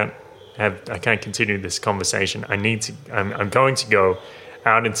 Aaron, I can't continue this conversation. I'm going to go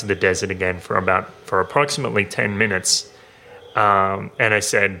out into the desert again for approximately 10 minutes." And I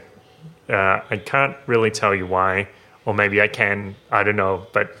said, I can't really tell you why, or maybe I can. I don't know,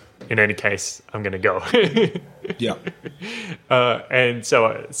 but in any case, I'm going to go. Yeah. And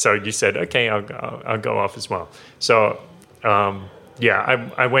so you said, okay, I'll go off as well. So,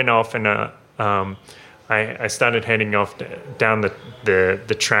 I went off, and I started heading off down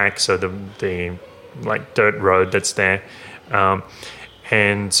the track, so the like dirt road that's there,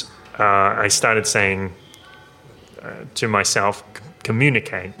 and I started saying to myself,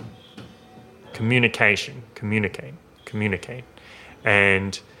 communicate,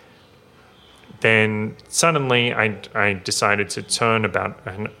 and then suddenly I decided to turn about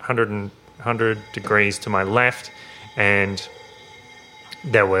 100 degrees to my left, and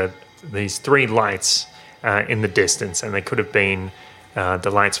there were these 3 lights in the distance, and they could have been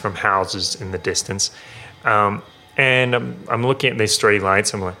the lights from houses in the distance. And I'm looking at these 3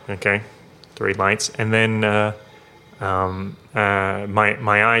 lights. I'm like, okay, 3 lights. And then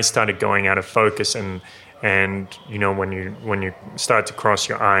my eyes started going out of focus, and and when you start to cross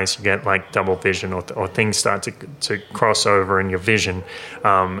your eyes, you get like double vision, or things start to cross over in your vision,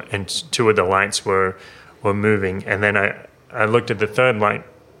 and two of the lights were moving, and then I looked at the third light.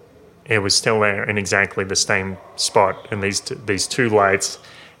 It was still there in exactly the same spot, and these two lights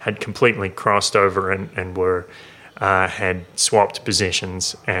had completely crossed over and were had swapped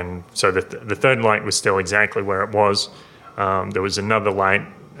positions, and so the third light was still exactly where it was. There was another light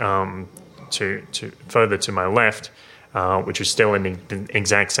to further to my left, which was still in the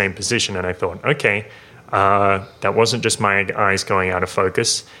exact same position, and I thought, okay, that wasn't just my eyes going out of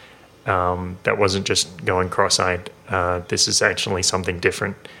focus. That wasn't just going cross-eyed. This is actually something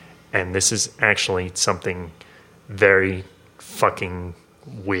different, and this is actually something very fucking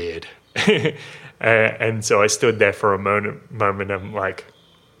weird. And so I stood there for a moment. I'm like,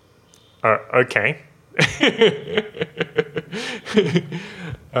 okay.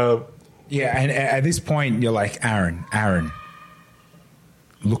 Yeah, and at this point, you're like, Aaron,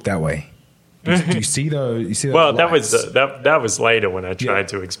 look that way. Do you see those? You see those well, lights? that was later when I tried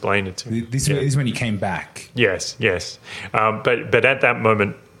to explain it to you. This is when you came back. Yes. But at that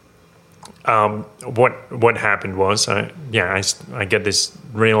moment, what happened was, I get this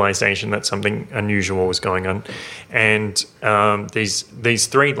realization that something unusual was going on, and these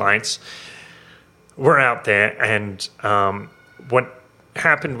three lights were out there, and what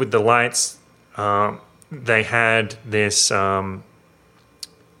happened with the lights? They had this.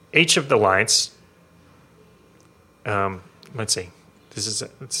 Each of the lights. Let's see.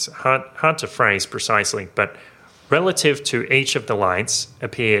 It's hard to phrase precisely, but relative to each of the lights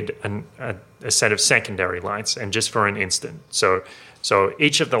appeared a set of secondary lights, and just for an instant. So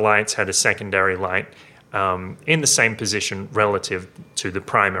each of the lights had a secondary light in the same position relative to the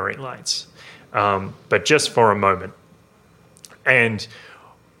primary lights, but just for a moment. And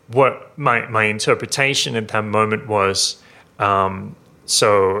what my interpretation at that moment was,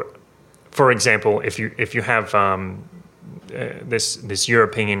 so, for example, if you have this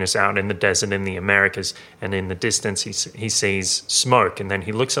European is out in the desert in the Americas, and in the distance he sees smoke, and then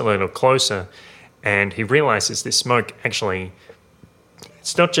he looks a little closer, and he realizes this smoke actually,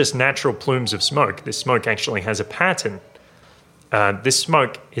 it's not just natural plumes of smoke. This smoke actually has a pattern. This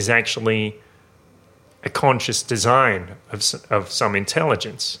smoke is actually a conscious design of some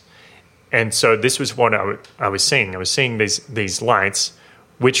intelligence. And so this was what I was seeing. I was seeing these lights,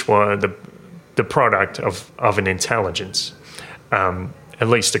 which were the product of an intelligence, at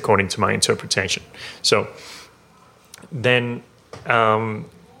least according to my interpretation. So then,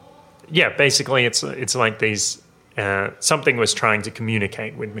 basically it's like these, something was trying to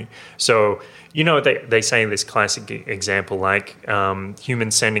communicate with me. So, they say this classic example, like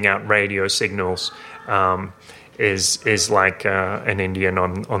humans sending out radio signals is like an Indian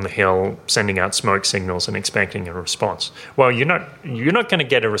on the hill sending out smoke signals and expecting a response. Well, you're not going to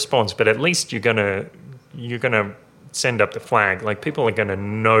get a response, but at least you're gonna send up the flag. Like, people are going to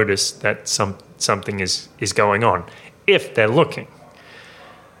notice that something is going on if they're looking,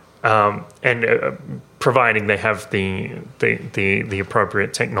 and providing they have the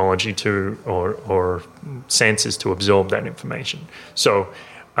appropriate technology to or senses to absorb that information. So.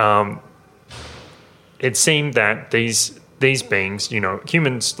 It seemed that these beings,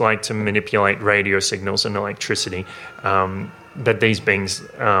 humans like to manipulate radio signals and electricity, that these beings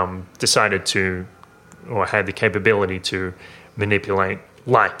decided to, or had the capability to manipulate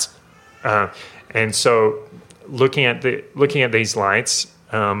light. And so, looking at these lights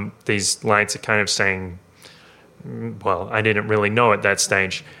are kind of saying, well, I didn't really know at that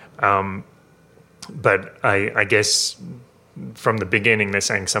stage, but I guess. From the beginning, they're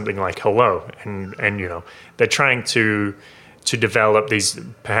saying something like hello, and they're trying to develop these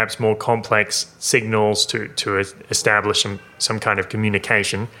perhaps more complex signals to establish some kind of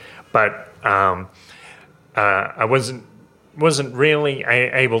communication, but I wasn't really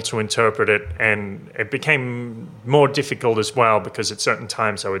able to interpret it, and it became more difficult as well, because at certain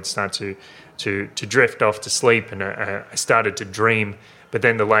times I would start to drift off to sleep, and I started to dream, but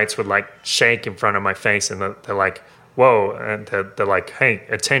then the lights would like shake in front of my face, and they're like, whoa, and they're like, hey,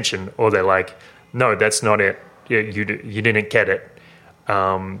 attention, or they're like, no, that's not it, you didn't get it,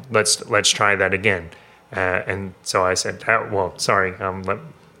 let's try that again, and so I said, well, sorry,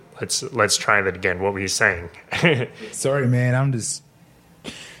 let's try that again, what were you saying? Sorry, man, I'm just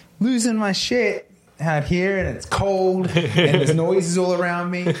losing my shit out here, and it's cold, and there's noises all around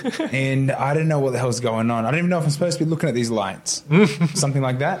me, and I don't know what the hell's going on. I don't even know if I'm supposed to be looking at these lights. Something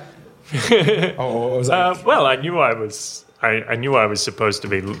like that. Well, I knew I was I knew I was supposed to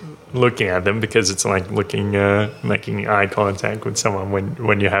be looking at them because it's like making eye contact with someone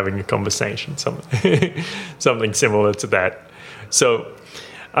when you're having a conversation, something similar to that. So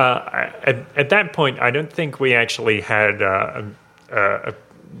at that point, I don't think we actually had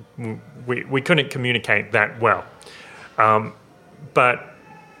we couldn't communicate that well, but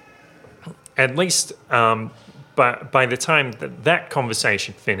at least by the time that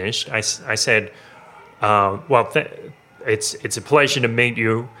conversation finished, I said, well. It's a pleasure to meet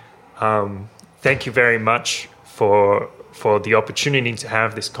you. Thank you very much for the opportunity to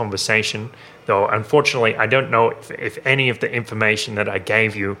have this conversation. Though unfortunately, I don't know if any of the information that I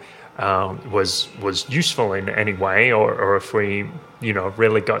gave you was useful in any way, or if we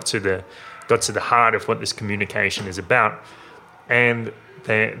really got to the heart of what this communication is about. And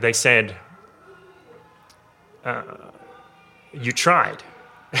they said, you tried.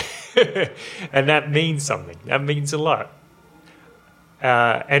 And that means something. That means a lot.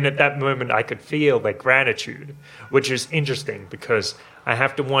 And at that moment, I could feel their gratitude, which is interesting because I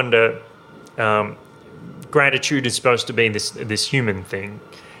have to wonder. Gratitude is supposed to be this human thing,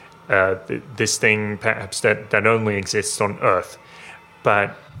 this thing perhaps that only exists on Earth.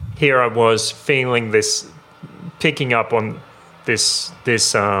 But here I was feeling this, picking up on this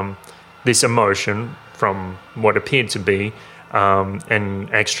emotion from what appeared to be an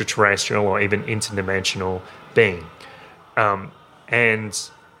extraterrestrial or even interdimensional being. So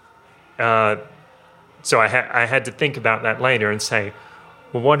I had to think about that later and say,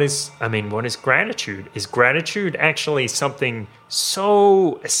 well, what is gratitude? Is gratitude actually something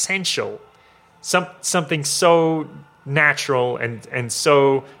so essential, something so natural and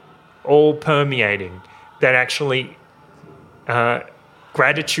so all-permeating that actually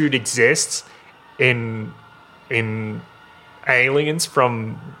gratitude exists in aliens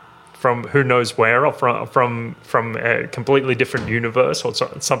from who knows where, or from a completely different universe or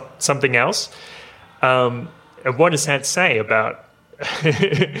something else? And what does that say about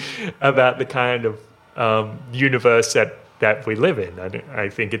about the kind of universe that we live in? I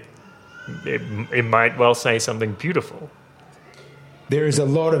think it might well say something beautiful. There is a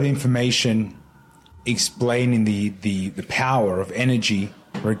lot of information explaining the power of energy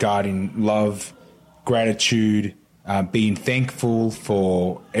regarding love, gratitude, being thankful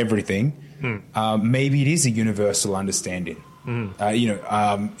for everything. Maybe it is a universal understanding. In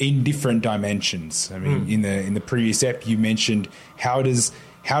different dimensions. I mean, in the previous ep, you mentioned how does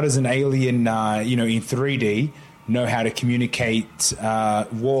an alien, in 3D know how to communicate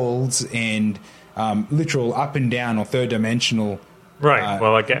walls and literal up and down or third dimensional. Right.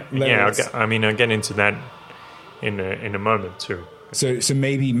 Well, I'll get into that in a moment too. So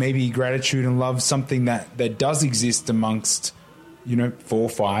maybe gratitude and love, something that does exist amongst 4,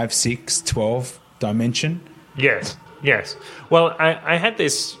 5, 6, 12 dimension. Yes. Well, I had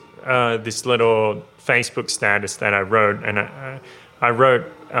this little Facebook status that I wrote, and I wrote,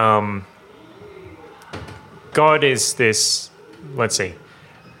 God is this. Let's see.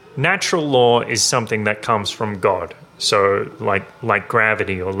 Natural law is something that comes from God. So like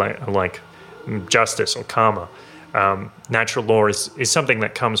gravity or like justice or karma. Natural law is something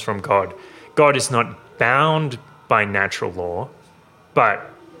that comes from God. God is not bound by natural law, but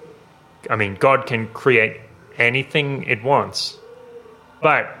God can create anything it wants.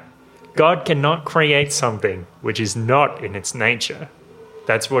 But God cannot create something which is not in its nature.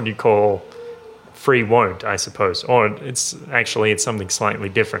 That's what you call free won't, I suppose. Or it's something slightly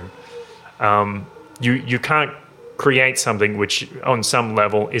different. You can't create something which on some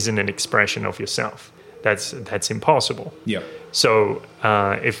level isn't an expression of yourself. That's impossible. Yeah. So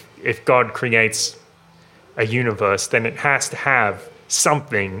if God creates a universe, then it has to have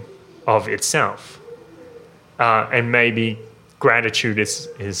something of itself. And maybe gratitude is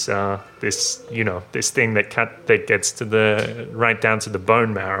this thing that gets to right down to the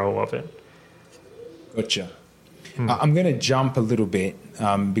bone marrow of it. Gotcha. I'm going to jump a little bit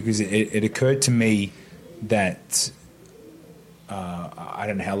because it occurred to me that I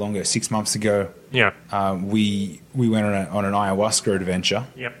don't know how long ago, 6 months ago. Yeah. We went on an ayahuasca adventure.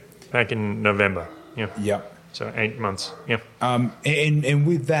 Yep. Back in November. Yeah. Yep. So 8 months. Yeah. And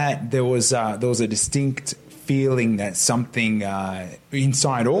with that, there was a distinct feeling that something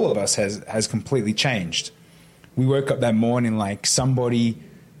inside all of us has completely changed. We woke up that morning like something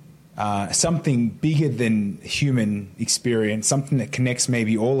bigger than human experience, something that connects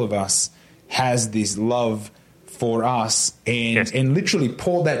maybe all of us, has this love for us and literally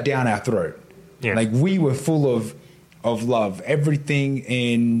poured that down our throat. Yeah. Like we were full of love, everything,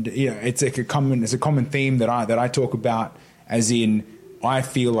 and it's a common theme that I talk about, as in I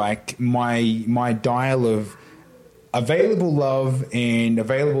feel like my dial available love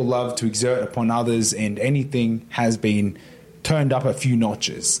to exert upon others, and anything has been turned up a few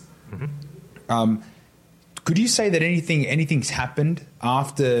notches. Could you say that anything's happened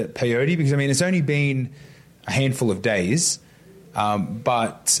after peyote? Because I mean, it's only been a handful of days,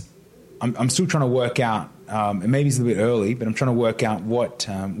 but I'm still trying to work out. And maybe it's a little bit early, but I'm trying to work out what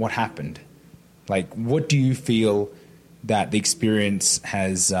happened. Like, what do you feel that the experience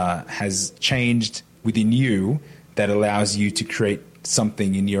has changed within you that allows you to create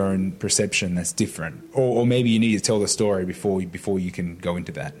something in your own perception that's different? Or maybe you need to tell the story before you can go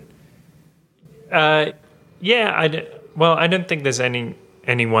into that. Yeah, I don't think there's any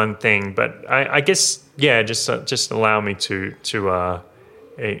one thing, but I guess just allow me to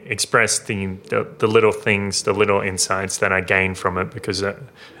express the little things, the little insights that I gain from it, because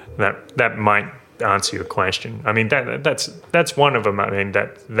that might answer your question. I mean, that's one of them. I mean,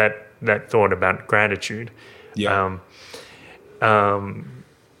 that thought about gratitude. Yeah. But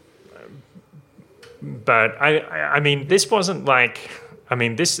I mean, this wasn't like. I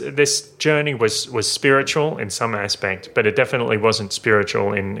mean, this journey was spiritual in some aspect, but it definitely wasn't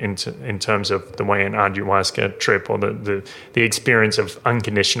spiritual in terms of the way an ayahuasca trip or the experience of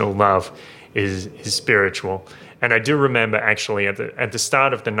unconditional love is spiritual. And I do remember actually at the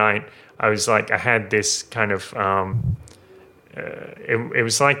start of the night, I was like, I had this kind of it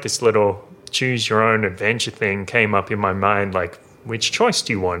was like this little choose your own adventure thing came up in my mind, like, which choice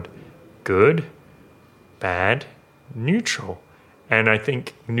do you want? Good, bad, neutral. And I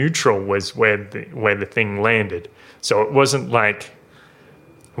think neutral was where the thing landed. So it wasn't like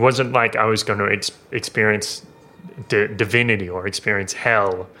I was going to experience divinity or experience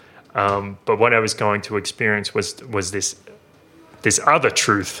hell. But what I was going to experience was this other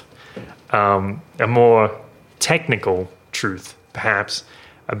truth, a more technical truth, perhaps,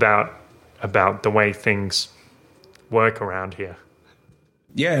 about the way things work around here.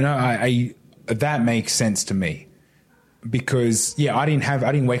 Yeah, no, I that makes sense to me. Because I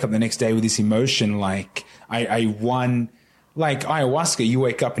didn't wake up the next day with this emotion like I won, like ayahuasca. You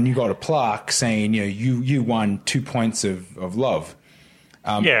wake up and you got a plaque saying you won 2 points of love.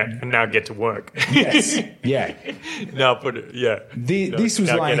 And now get to work. Yes, yeah. Now put it. Yeah. This was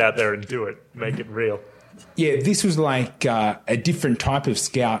now like, get out there and do it. Make it real. Yeah, this was like a different type of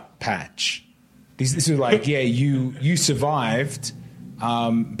scout patch. This was like you survived.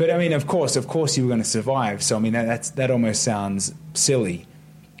 But I mean, of course, you were going to survive. So I mean, that almost sounds silly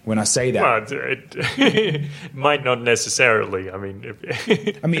when I say that. Well, it might not necessarily. I mean,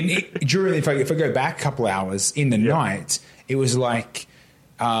 if I go back a couple hours in the night, it was like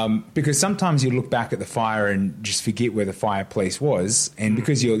because sometimes you look back at the fire and just forget where the fireplace was, and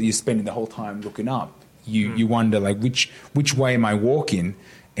because you're spending the whole time looking up, you wonder like which way am I walking,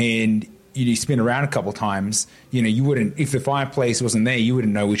 and you spin around a couple times, you wouldn't, if the fireplace wasn't there, you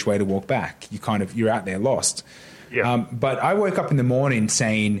wouldn't know which way to walk back. You're out there lost. Yeah. But I woke up in the morning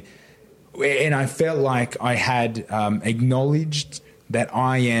saying, and I felt like I had acknowledged that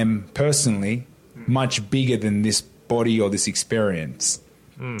I am personally much bigger than this body or this experience.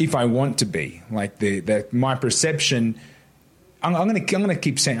 If I want to be, like my perception, I'm going to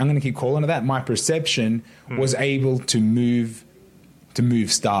keep calling it that. My perception was able to move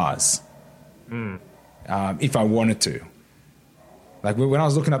stars. If I wanted to. Like when I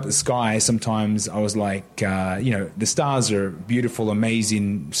was looking up at the sky, sometimes I was like, the stars are beautiful,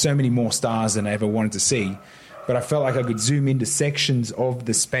 amazing, so many more stars than I ever wanted to see. But I felt like I could zoom into sections of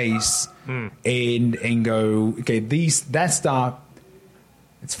the space and go, okay, that star.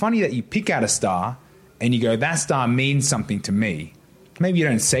 It's funny that you pick out a star and you go, that star means something to me. Maybe you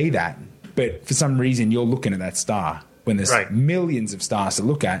don't say that, but for some reason you're looking at that star when there's millions of stars to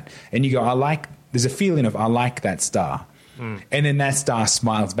look at, and you go, there's a feeling of I like that star, and then that star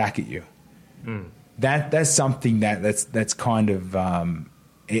smiles back at you. That's something that's kind of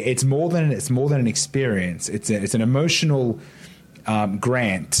it's more than an experience. It's an emotional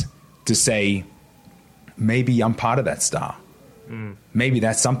grant to say maybe I'm part of that star. Maybe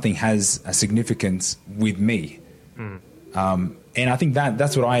that something has a significance with me, and I think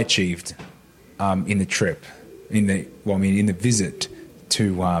that's what I achieved in the trip. In the visit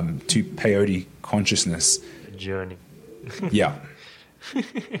to peyote consciousness. The journey. Yeah.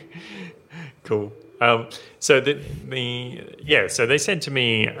 Cool. So so they said to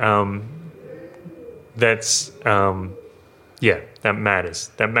me, that's that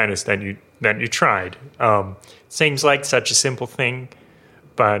matters. That matters that you tried. Seems like such a simple thing,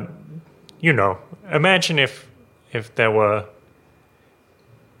 but imagine if there were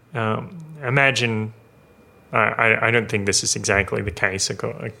imagine I don't think this is exactly the case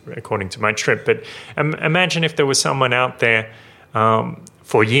according to my trip, but imagine if there was someone out there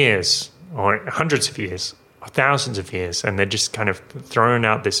for years or hundreds of years or thousands of years, and they're just kind of throwing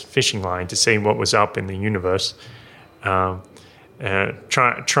out this fishing line to see what was up in the universe,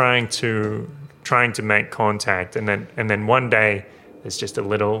 trying to make contact, and then one day there's just a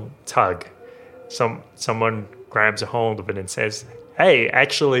little tug. Someone grabs a hold of it and says, "Hey,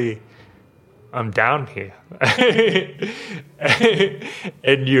 actually, I'm down here,"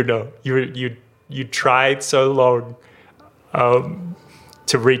 and you tried so long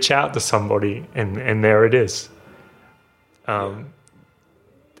to reach out to somebody, and there it is,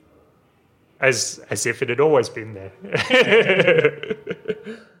 as if it had always been there.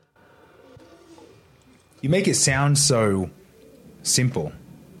 You make it sound so simple,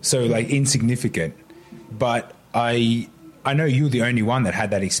 so like insignificant, but I know you're the only one that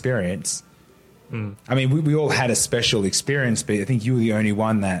had that experience. I mean, we all had a special experience, but I think you were the only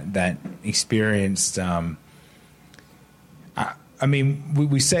one that experienced. I mean,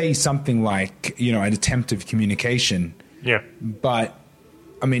 we say something like, an attempt of communication. Yeah. But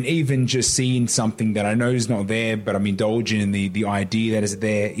I mean, even just seeing something that I know is not there, but I'm indulging in the idea that is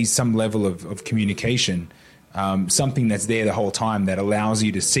there is some level of communication. Something that's there the whole time that allows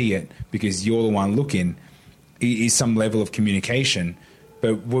you to see it because you're the one looking is some level of communication.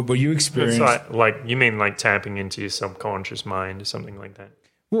 But what you experience... You mean like tapping into your subconscious mind or something like that?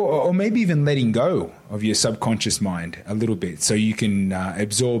 Well, or maybe even letting go of your subconscious mind a little bit so you can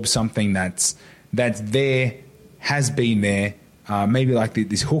absorb something that's there, has been there, maybe like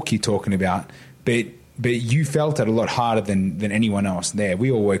this hook you're talking about, but you felt it a lot harder than anyone else there. We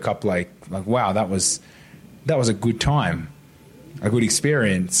all woke up like wow, that was a good time, a good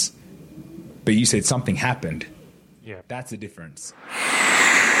experience, but you said something happened. Yeah. That's the difference.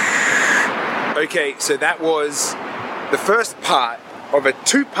 Okay, so that was the first part of a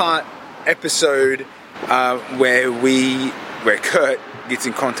 2-part episode where Kurt gets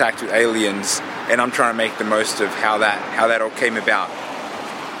in contact with aliens, and I'm trying to make the most of how that all came about.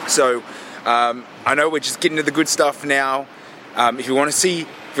 So I know we're just getting to the good stuff now. If you want to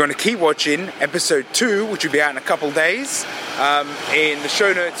keep watching episode 2, which will be out in a couple days, and the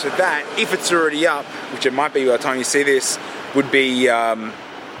show notes of that, if it's already up, which it might be by the time you see this, would be found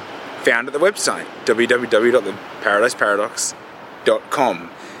at the website www.theparadiseparadox.com.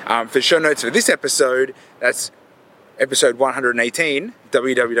 For the show notes for this episode, that's episode 118,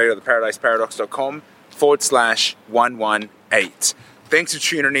 www.theparadiseparadox.com/118. Thanks for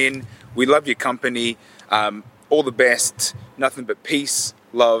tuning in. We love your company. All the best. Nothing but peace,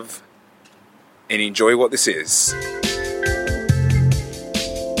 love, and enjoy what this is.